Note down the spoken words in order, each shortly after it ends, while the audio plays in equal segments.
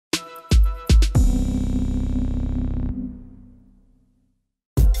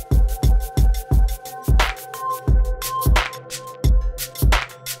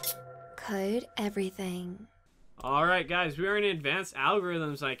everything. Alright guys, we are in advanced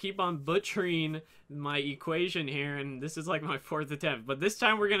algorithms. I keep on butchering my equation here, and this is like my 4th attempt. But this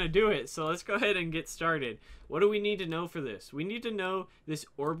time we're going to do it, so let's go ahead and get started. What do we need to know for this? We need to know this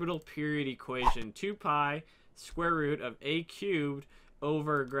orbital period equation. 2 pi square root of a cubed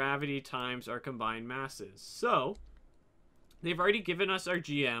over gravity times our combined masses. So, they've already given us our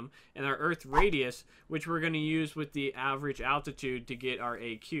GM and our Earth radius, which we're going to use with the average altitude to get our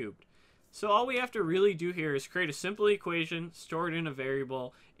a cubed. So all we have to really do here is create a simple equation, store it in a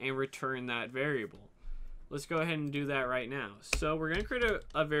variable, and return that variable. Let's go ahead and do that right now. So we're going to create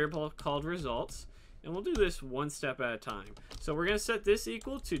a variable called results, and we'll do this one step at a time. So we're going to set this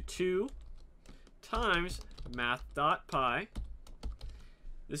equal to 2 times math.py.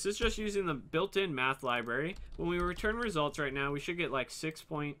 This is just using the built-in math library. When we return results right now, we should get like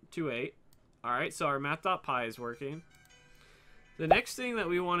 6.28. Alright, so our math.py is working. The next thing that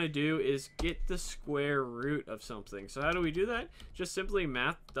we want to do is get the square root of something. So how do we do that? Just simply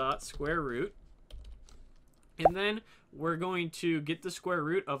math.square root. And then we're going to get the square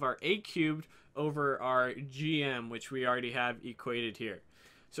root of our a cubed over our GM, which we already have equated here.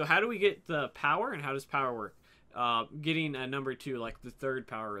 So how do we get the power, and how does power work? Getting a number to like the 3rd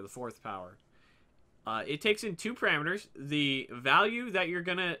power or the 4th power. It takes in 2 parameters. The value that you're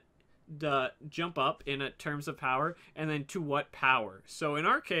going to jump up in terms of power, and then to what power. So in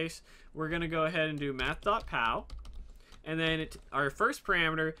our case, we're going to go ahead and do math.pow, and then our first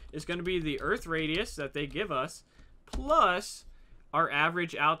parameter is going to be the Earth radius that they give us plus our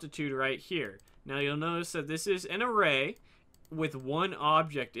average altitude right here. Now you'll notice that this is an array with one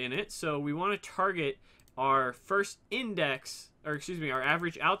object in it, so we want to target our first index, or excuse me, our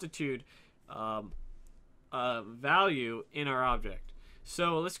average altitude value in our object.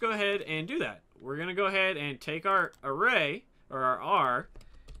 So let's go ahead and do that. We're going to go ahead and take our array, or our R,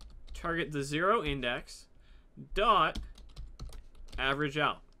 target the 0 index, dot average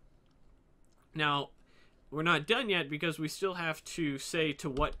out. Now, we're not done yet because we still have to say to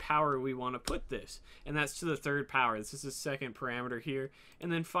what power we want to put this. And that's to the 3rd power. This is the 2nd parameter here.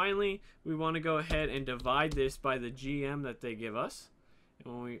 And then finally, we want to go ahead and divide this by the GM that they give us.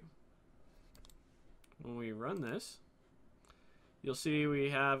 And when we run this, you'll see we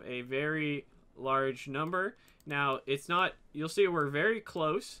have a very large number. Now, it's not, you'll see we're very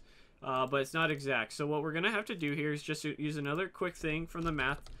close, but it's not exact. So what we're going to have to do here is just use another quick thing from the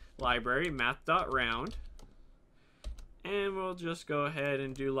math library, math.round. And we'll just go ahead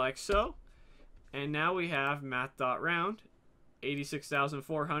and do like so. And now we have math.round,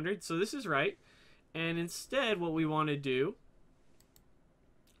 86,400. So this is right. And instead, what we want to do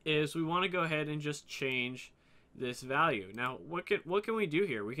is we want to go ahead and just change this value. Now, what can we do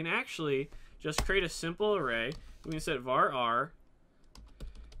here? We can actually just create a simple array. We can set var r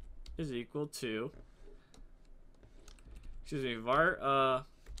is equal to, excuse me, var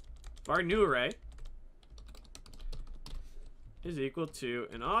new array is equal to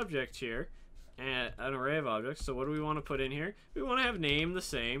an object here, and an array of objects. So what do we want to put in here? We want to have name the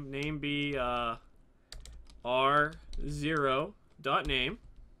same. Name be r0.name.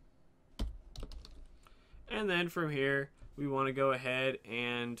 And then from here, we want to go ahead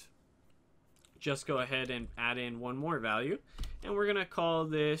and just go ahead and add in one more value. And we're going to call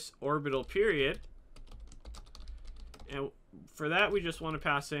this orbital period. And for that, we just want to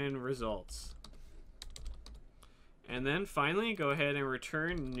pass in results. And then finally, go ahead and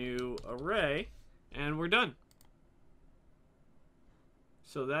return new array. And we're done.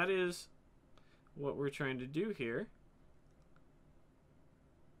 So that is what we're trying to do here.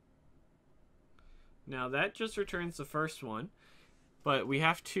 Now that just returns the first one, but we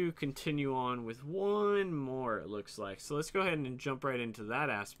have to continue on with one more, it looks like. So let's go ahead and jump right into that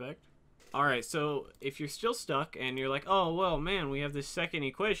aspect. Alright, so if you're still stuck and you're like, oh, well, man, we have this second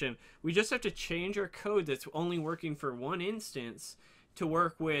equation, we just have to change our code that's only working for one instance to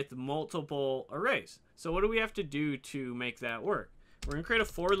work with multiple arrays. So what do we have to do to make that work? We're going to create a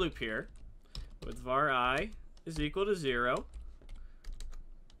for loop here with var I is equal to 0.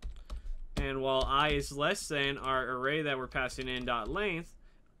 And while I is less than our array that we're passing in dot length,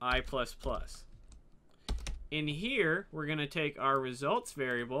 I plus plus. In here, we're going to take our results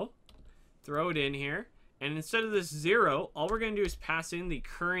variable, throw it in here, and instead of this 0, all we're going to do is pass in the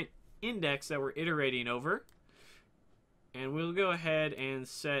current index that we're iterating over. And we'll go ahead and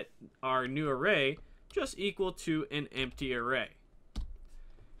set our new array just equal to an empty array.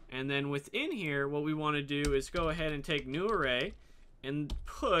 And then within here, what we want to do is go ahead and take new array and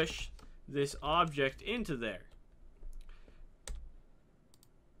push this object into there.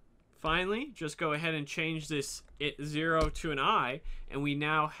 Finally, just go ahead and change this 0 to an I, and we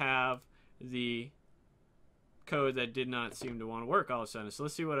now have the code that did not seem to want to work all of a sudden. So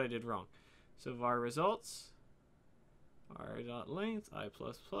let's see what I did wrong. So var results, array.length, I++,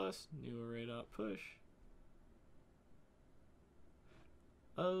 new array.push.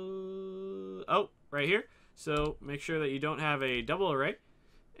 Oh, right here. So make sure that you don't have a double array,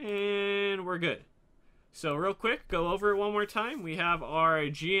 and we're good. So real quick, go over it one more time. We have our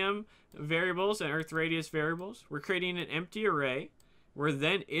GM variables and earth radius variables. We're creating an empty array. We're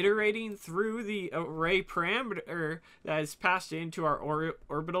then iterating through the array parameter that is passed into our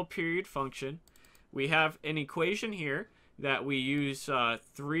orbital period function. We have an equation here that we use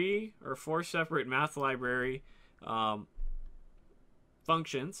 3 or 4 separate math library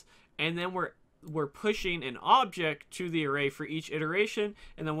functions, and then we're pushing an object to the array for each iteration,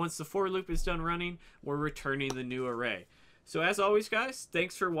 and then once the for loop is done running, we're returning the new array. So as always, guys,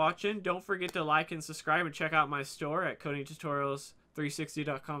 thanks for watching. Don't forget to like and subscribe and check out my store at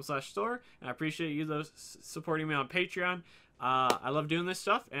codingtutorials360.com/store. And I appreciate you those supporting me on Patreon. I love doing this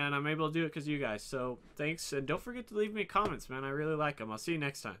stuff, and I'm able to do it because of you guys. So thanks, and don't forget to leave me comments, man. I really like them. I'll see you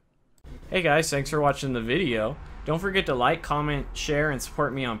next time. Hey guys, thanks for watching the video. Don't forget to like, comment, share, and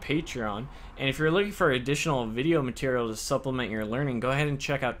support me on Patreon. And if you're looking for additional video material to supplement your learning, go ahead and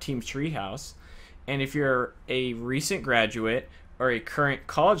check out Team Treehouse. And if you're a recent graduate or a current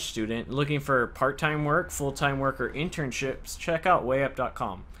college student looking for part-time work, full-time work, or internships, check out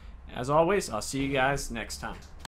wayup.com. As always, I'll see you guys next time.